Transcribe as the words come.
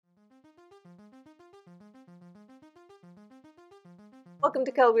Welcome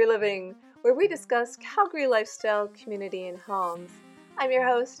to Calgary Living, where we discuss Calgary lifestyle, community, and homes. I'm your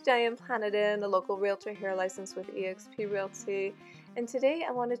host, Diane Planadin, a local realtor here licensed with eXp Realty, and today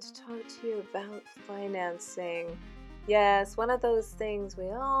I wanted to talk to you about financing. Yes, one of those things we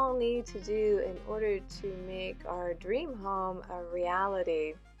all need to do in order to make our dream home a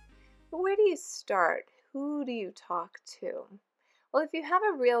reality. But where do you start? Who do you talk to? Well, if you have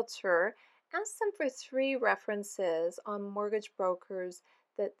a realtor, ask them for 3 references on mortgage brokers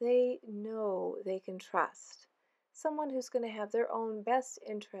that they know they can trust. Someone who's going to have their own best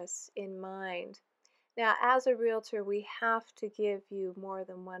interests in mind. Now, as a realtor, we have to give you more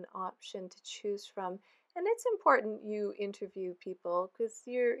than one option to choose from. And it's important you interview people because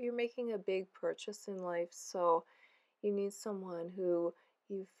you're making a big purchase in life, so you need someone who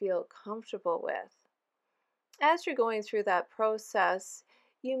you feel comfortable with. As you're going through that process,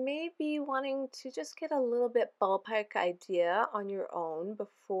 you may be wanting to just get a little bit ballpark idea on your own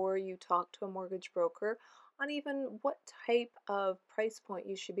before you talk to a mortgage broker on even what type of price point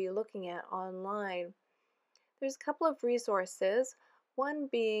you should be looking at online. There's a couple of resources, one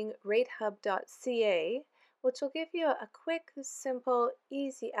being ratehub.ca, which will give you a quick, simple,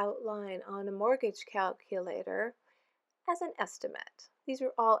 easy outline on a mortgage calculator as an estimate. These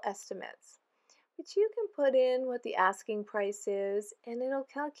are all estimates. But you can put in what the asking price is and it'll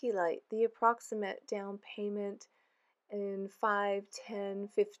calculate the approximate down payment in 5, 10,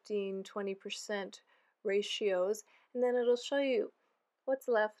 15, 20% ratios, and then it'll show you what's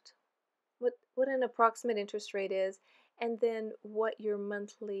left, what an approximate interest rate is, and then what your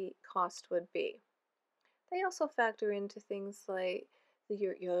monthly cost would be. They also factor into things like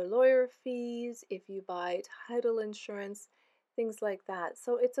your lawyer fees, if you buy title insurance, things like that.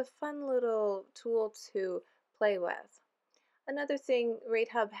 So it's a fun little tool to play with. Another thing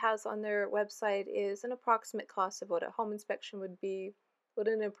RateHub has on their website is an approximate cost of what a home inspection would be, what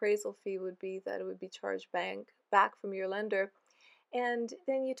an appraisal fee would be that it would be charged back from your lender. And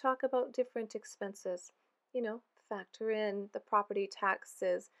then you talk about different expenses. Factor in the property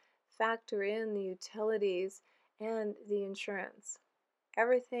taxes, factor in the utilities and the insurance.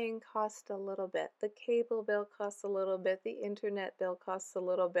 Everything costs a little bit. The cable bill costs a little bit, the internet bill costs a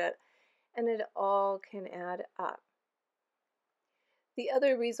little bit, and it all can add up. The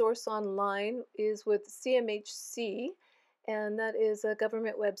other resource online is with CMHC, and that is a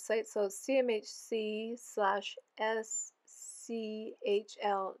government website. So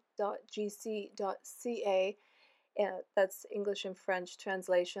cmhc/schl.gc.ca. That's English and French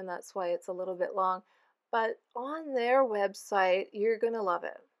translation. That's why it's a little bit long. But on their website, you're going to love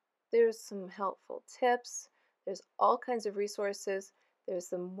it. There's some helpful tips. There's all kinds of resources. There's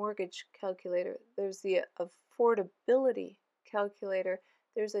the mortgage calculator. There's the affordability calculator.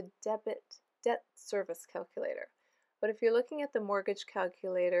 There's a debt service calculator. But if you're looking at the mortgage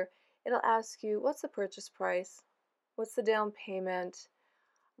calculator, it'll ask you, what's the purchase price? What's the down payment?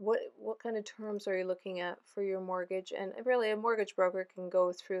 What kind of terms are you looking at for your mortgage? And really, a mortgage broker can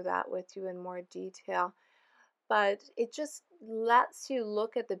go through that with you in more detail. But it just lets you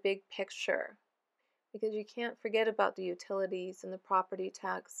look at the big picture because you can't forget about the utilities and the property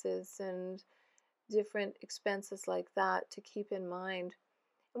taxes and different expenses like that to keep in mind.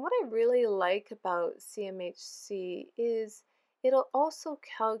 And what I really like about CMHC is it'll also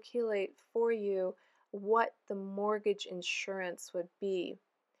calculate for you what the mortgage insurance would be.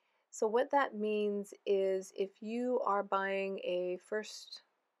 So what that means is if you are buying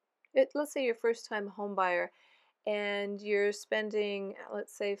let's say you're first time home buyer and you're spending,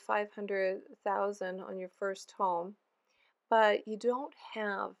 let's say 500,000 on your first home, but you don't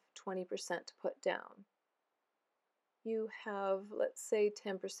have 20% to put down. You have, let's say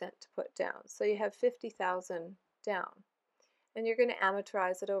 10% to put down. So you have 50,000 down. And you're going to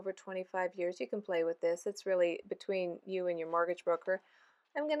amortize it over 25 years. You can play with this. It's really between you and your mortgage broker.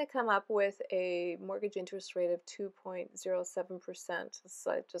 I'm going to come up with a mortgage interest rate of 2.07%.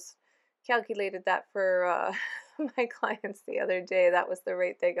 So I just calculated that for my clients the other day. That was the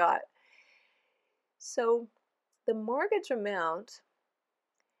rate they got. So the mortgage amount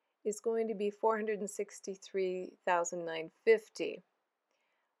is going to be $463,950.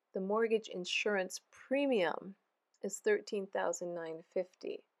 The mortgage insurance premium is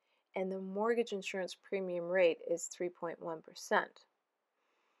 $13,950, and the mortgage insurance premium rate is 3.1%.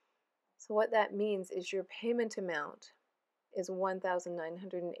 So what that means is your payment amount is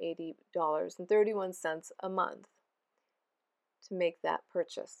 $1,980.31 a month to make that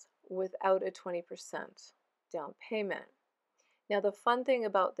purchase without a 20% down payment. Now the fun thing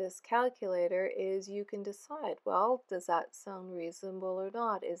about this calculator is you can decide, well, does that sound reasonable or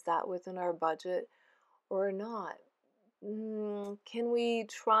not? Is that within our budget or not? Can we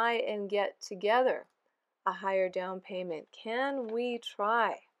try and get together a higher down payment? Can we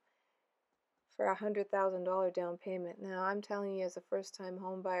try for $100,000 down payment? Now, I'm telling you, as a first-time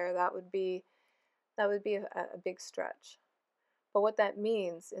home buyer, that would be a big stretch. But what that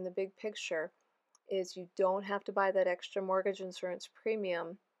means in the big picture is you don't have to buy that extra mortgage insurance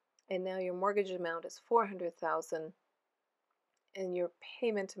premium, and now your mortgage amount is $400,000, and your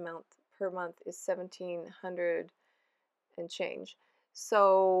payment amount per month is $1,700 and change.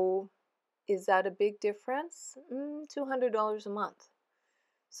 So is that a big difference? $200 a month.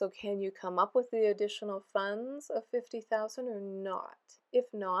 So can you come up with the additional funds of $50,000 or not?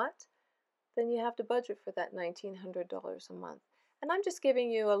 If not, then you have to budget for that $1,900 a month. And I'm just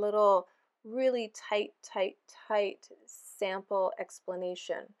giving you a little really tight sample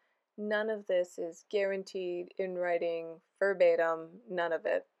explanation. None of this is guaranteed in writing, verbatim, none of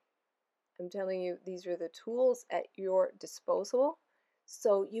it. I'm telling you, these are the tools at your disposal,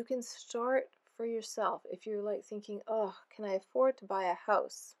 so you can start for yourself. If you're like thinking, oh, can I afford to buy a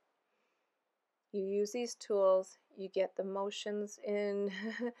house? You use these tools, you get the motions in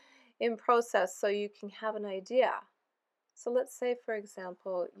in process so you can have an idea. So let's say, for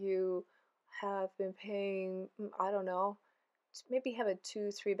example, you have been paying, I don't know, maybe have a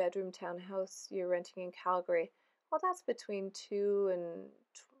 2-3 bedroom townhouse you're renting in Calgary. Well, that's between $2,000 and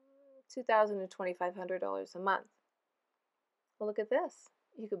 $2,500 a month. Well, look at this.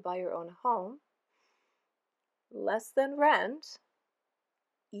 You could buy your own home, less than rent,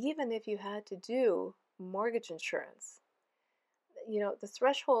 even if you had to do mortgage insurance. The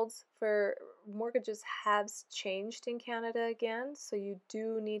thresholds for mortgages have changed in Canada again, so you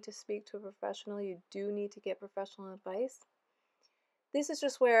do need to speak to a professional. You do need to get professional advice. This is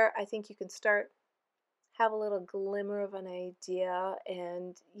just where I think you can start, have a little glimmer of an idea,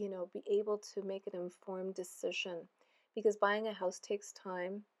 and be able to make an informed decision, because buying a house takes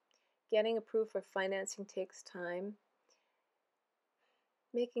time, getting approved for financing takes time,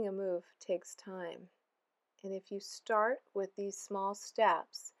 making a move takes time. And if you start with these small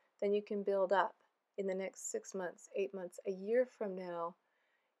steps, then you can build up. In the next 6 months, 8 months, a year from now,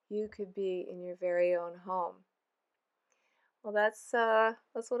 you could be in your very own home. Well, that's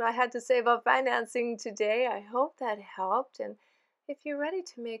what I had to say about financing today. I hope that helped. And if you're ready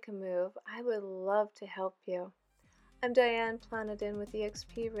to make a move, I would love to help you. I'm Diane Planadin with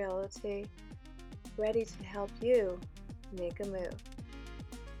eXp Realty, ready to help you make a move.